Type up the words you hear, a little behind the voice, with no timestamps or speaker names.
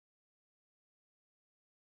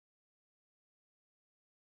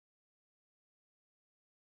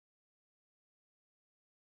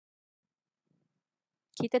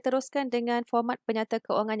kita teruskan dengan format penyata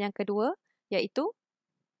kewangan yang kedua, iaitu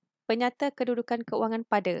penyata kedudukan kewangan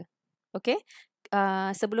pada. Okey.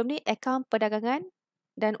 Sebelum ni akaun perdagangan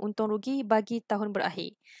dan untung rugi bagi tahun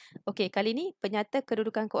berakhir. Okey, kali ni penyata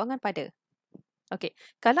kedudukan kewangan pada. Okey,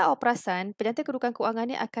 kalau awak perasan, penyata kedudukan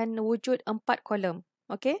kewangan ni akan wujud 4 kolom.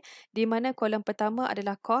 Okey, di mana kolom pertama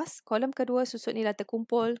adalah kos, kolom kedua susut nilai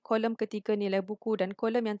terkumpul, kolom ketiga nilai buku dan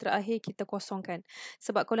kolom yang terakhir kita kosongkan.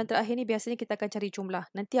 Sebab kolom terakhir ni biasanya kita akan cari jumlah.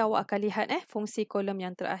 Nanti awak akan lihat fungsi kolom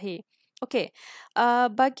yang terakhir. Okey,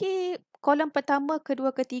 bagi kolom pertama,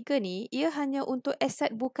 kedua, ketiga ni, ia hanya untuk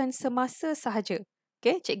aset bukan semasa sahaja.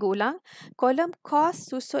 Okey, cikgu ulang. Kolom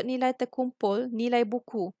kos susut nilai terkumpul, nilai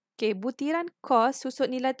buku. Okey, butiran kos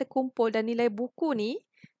susut nilai terkumpul dan nilai buku ni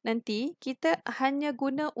nanti kita hanya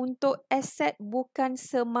guna untuk aset bukan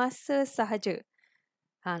semasa sahaja.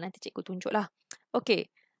 Nanti cikgu tunjuklah. Okey,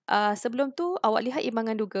 sebelum tu awak lihat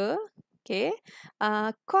imbangan duga. Okey,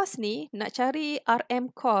 kos ni nak cari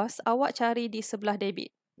RM kos, awak cari di sebelah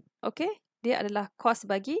debit. Okey, dia adalah kos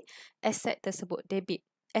bagi aset tersebut, debit.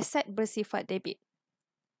 Aset bersifat debit.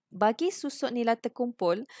 Bagi susut nilai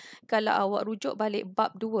terkumpul, kalau awak rujuk balik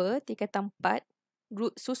bab 2, tingkatan 4,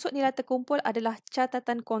 susut nilai terkumpul adalah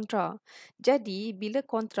catatan kontra. Jadi, bila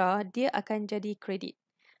kontra, dia akan jadi kredit.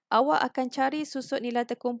 Awak akan cari susut nilai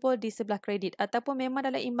terkumpul di sebelah kredit. Ataupun memang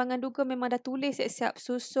dalam imbangan duga memang dah tulis siap-siap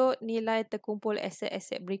susut nilai terkumpul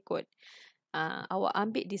aset-aset berikut. Awak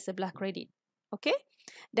ambil di sebelah kredit. Okey?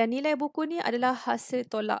 Dan nilai buku ni adalah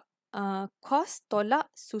hasil tolak kos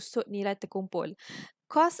tolak susut nilai terkumpul.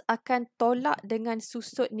 Kos akan tolak dengan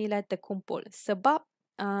susut nilai terkumpul. Sebab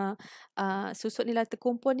susut nilai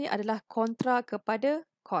terkumpul ni adalah kontra kepada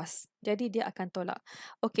kos. Jadi dia akan tolak.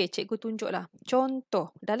 Okey, cikgu tunjuklah.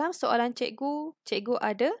 Contoh, dalam soalan cikgu, cikgu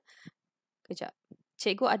ada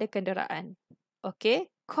cikgu ada kenderaan.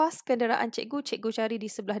 Okey, kos kenderaan cikgu, cikgu cari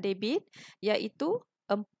di sebelah debit, iaitu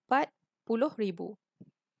RM40,000.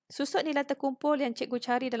 Susut nilai terkumpul yang cikgu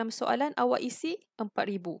cari dalam soalan, awak isi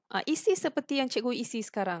RM4,000. Isi seperti yang cikgu isi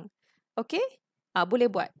sekarang. Okey?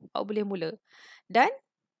 Boleh buat. Awak boleh mula. Dan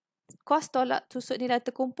kos tolak susut nilai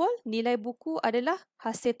terkumpul, nilai buku adalah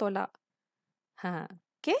hasil tolak.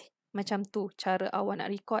 Okey? Macam tu cara awak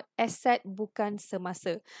nak record aset bukan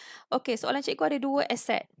semasa. Okey, soalan cikgu ada 2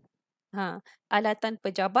 aset. Alatan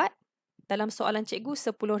pejabat. Dalam soalan cikgu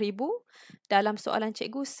RM10,000. Dalam soalan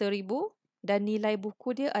cikgu RM1,000. Dan nilai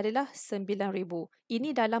buku dia adalah RM9,000. Ini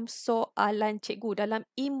dalam soalan cikgu, dalam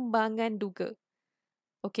imbangan duga.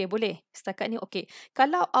 Okey, boleh? Setakat ni okey.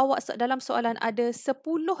 Kalau awak dalam soalan ada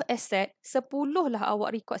 10 aset, 10 lah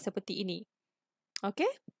awak record seperti ini. Okey?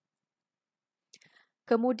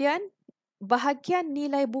 Kemudian, bahagian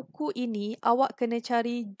nilai buku ini awak kena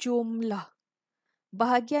cari jumlah.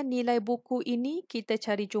 Bahagian nilai buku ini kita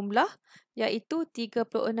cari jumlah, iaitu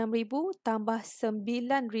 36,000 tambah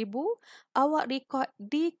 9,000. Awak record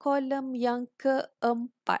di kolom yang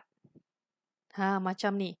keempat.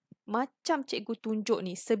 Macam ni. Macam cikgu tunjuk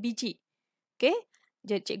ni, sebiji. Okey?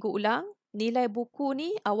 Jadi cikgu ulang. Nilai buku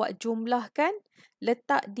ni awak jumlahkan,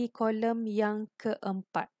 letak di kolom yang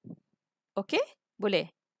keempat. Okey? Boleh?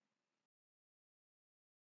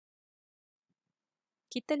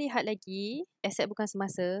 Kita lihat lagi, aset bukan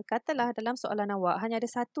semasa. Katalah dalam soalan awak hanya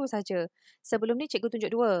ada satu saja. Sebelum ni cikgu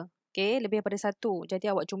tunjuk 2. Okey, lebih daripada 1.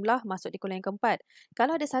 Jadi awak jumlah masuk di kolom yang keempat.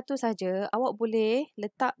 Kalau ada satu saja, awak boleh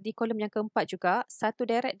letak di kolom yang keempat juga, satu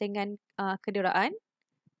direct dengan kenderaan.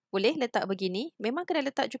 Boleh letak begini. Memang kena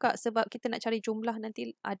letak juga sebab kita nak cari jumlah,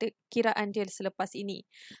 nanti ada kiraan dia selepas ini.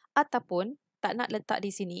 Ataupun tak nak letak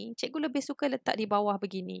di sini, cikgu lebih suka letak di bawah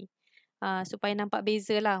begini. Supaya nampak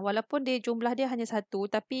beza lah. Walaupun jumlah dia hanya satu,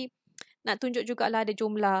 tapi nak tunjuk jugalah ada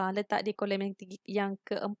jumlah. Letak di kolom yang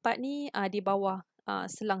keempat ni di bawah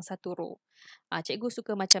selang satu row. Cikgu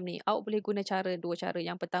suka macam ni. Awak boleh guna dua cara.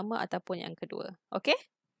 Yang pertama ataupun yang kedua. Okey?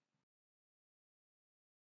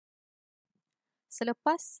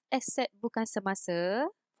 Selepas aset bukan semasa,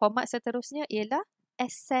 format seterusnya ialah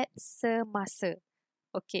aset semasa.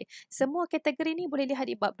 Okey. Semua kategori ni boleh lihat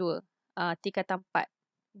di bab 2. Tingkatan 4.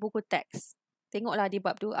 Buku teks. Tengoklah di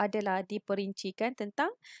bab 2 adalah diperincikan tentang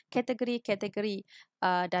kategori-kategori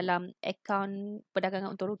dalam akaun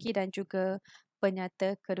perdagangan untuk rugi dan juga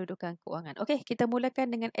penyata kedudukan kewangan. Okey, kita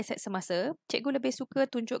mulakan dengan aset semasa. Cikgu lebih suka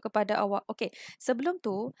tunjuk kepada awak. Okey, sebelum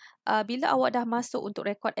tu, bila awak dah masuk untuk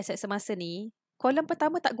rekod aset semasa ni, kolom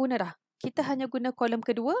pertama tak guna dah. Kita hanya guna kolom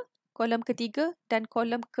kedua, kolom ketiga dan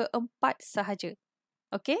kolom keempat sahaja.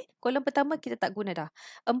 Okey, kolom pertama kita tak guna dah.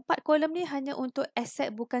 4 kolom ni hanya untuk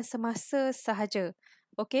aset bukan semasa sahaja.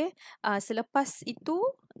 Okey, selepas itu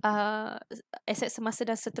aset semasa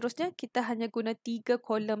dan seterusnya kita hanya guna 3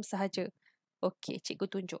 kolom sahaja. Okey, cikgu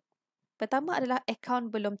tunjuk. Pertama adalah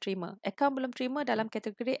akaun belum terima. Akaun belum terima dalam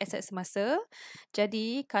kategori aset semasa.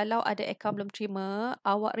 Jadi, kalau ada akaun belum terima,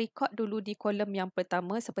 awak rekod dulu di kolom yang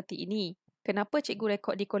pertama seperti ini. Kenapa cikgu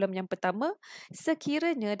rekod di kolom yang pertama?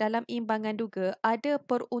 Sekiranya dalam imbangan duga ada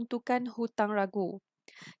peruntukan hutang ragu.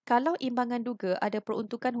 Kalau imbangan duga ada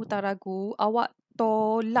peruntukan hutang ragu, awak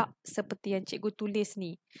tolak seperti yang cikgu tulis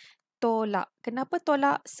ni. Tolak. Kenapa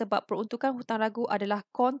tolak? Sebab peruntukan hutang ragu adalah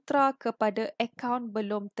kontra kepada akaun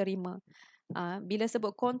belum terima. Bila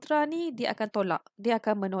sebut kontra ni, dia akan tolak. Dia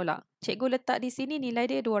akan menolak. Cikgu letak di sini nilai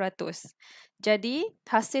dia 200. Jadi,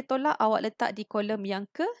 hasil tolak awak letak di kolom yang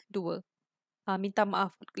kedua. Minta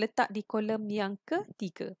maaf, letak di kolom yang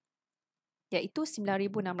ketiga, iaitu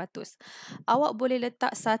 9,600. Awak boleh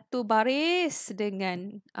letak satu baris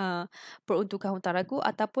dengan peruntukan hutang ragu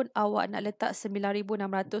ataupun awak nak letak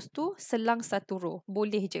 9,600 tu selang satu row.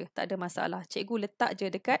 Boleh je, tak ada masalah. Cikgu letak je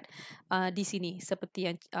dekat di sini seperti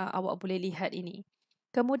yang awak boleh lihat ini.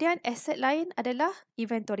 Kemudian aset lain adalah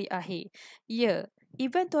inventory akhir. Ya,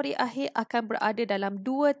 inventory akhir akan berada dalam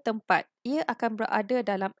dua tempat. Ia akan berada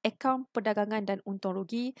dalam akaun perdagangan dan untung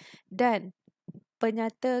rugi dan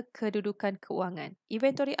Penyata kedudukan kewangan.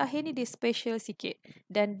 Inventory akhir ni dia special sikit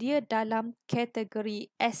dan dia dalam kategori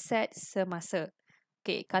aset semasa.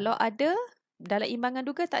 Okey, kalau ada dalam imbangan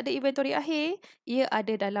duga tak ada inventory akhir, ia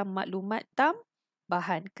ada dalam maklumat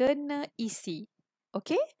tambahan, kena isi.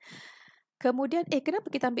 Okey? Kemudian kenapa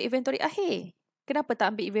kita ambil inventory akhir? Kenapa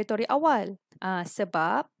tak ambil inventory awal?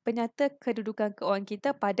 Sebab penyata kedudukan kewangan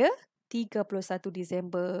kita pada 31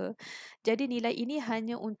 Disember. Jadi nilai ini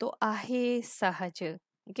hanya untuk akhir sahaja.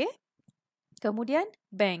 Okey? Kemudian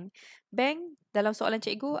bank. Bank dalam soalan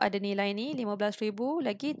cikgu ada nilai ni 15,000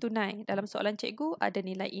 lagi tunai. Dalam soalan cikgu ada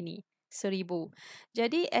nilai ini 1,000.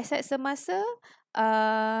 Jadi aset semasa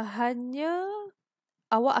hanya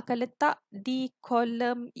awak akan letak di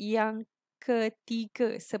kolom yang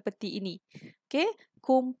ketiga seperti ini. Okey,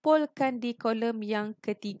 kumpulkan di kolom yang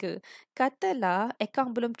ketiga. Katalah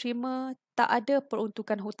akaun belum terima tak ada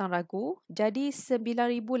peruntukan hutang ragu, jadi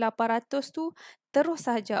 9,800 tu terus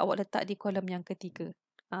saja awak letak di kolom yang ketiga.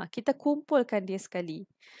 Kita kumpulkan dia sekali.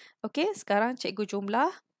 Okey, sekarang cikgu jumlah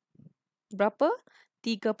berapa?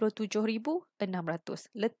 37,600.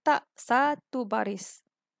 Letak satu baris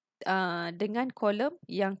dengan kolom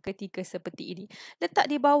yang ketiga seperti ini. Letak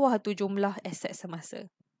di bawah tu jumlah aset semasa.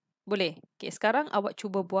 Boleh? Okey, sekarang awak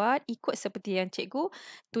cuba buat ikut seperti yang cikgu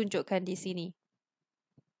tunjukkan di sini.